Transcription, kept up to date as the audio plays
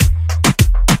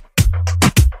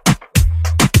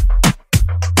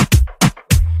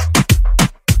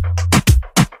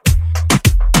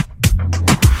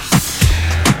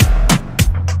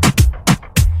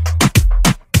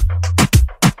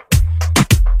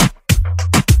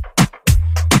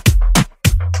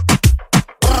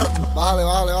Vale,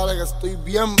 que estoy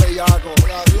bien bellaco.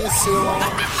 Bravísimo.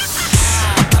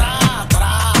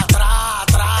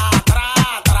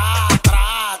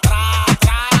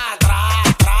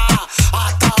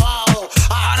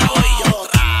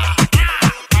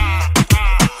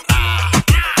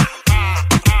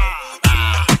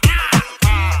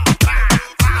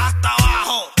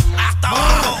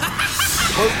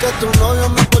 Porque tu novio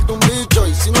me importa un bicho.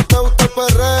 Y si no te gusta el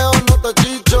perreo, no te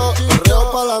chicho.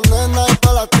 Perreo pa' las nenas y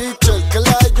pa' las teachers. Que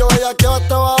la de yo ella que va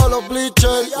hasta abajo los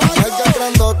bleachers. Mega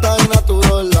grandota y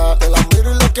naturola. Te la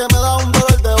miro y lo que me da un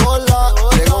dolor de bola.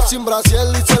 Llegó sin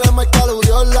brasiel y se le marca la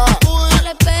udiola.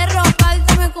 Dale perro,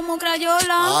 pártame como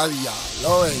crayola.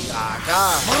 Diablo,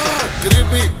 bellaca.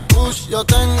 Creepy, push yo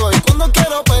tengo. Y cuando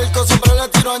quiero perco siempre le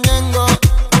tiro a Ñengo.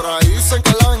 Por ahí dicen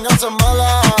que la venganza es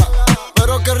mala,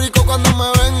 pero qué rico cuando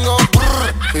me vengo.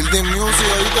 Building music,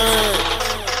 oíste.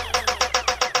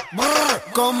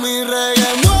 Con mi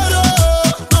reggae muero.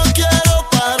 No quiero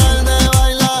parar de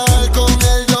bailar. Con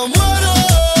él yo muero.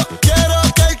 Quiero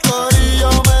que el corillo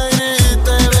me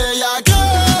grite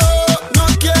bellaqueo. No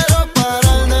quiero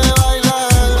parar de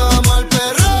bailar. Vamos al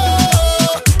perro.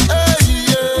 Ey,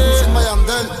 yeah. Sin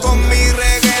Yadel. Con mi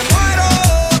reggae muero.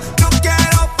 No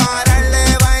quiero parar de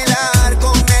bailar.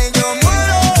 Con él yo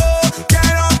muero.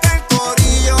 Quiero que el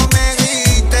corillo me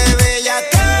grite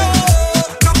bellaqueo.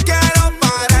 No quiero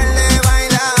parar de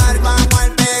bailar. Vamos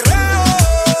al perreo.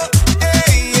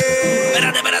 Ey, yeah.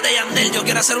 Espérate, Yandel, yo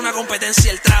quiero hacer una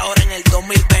competencia el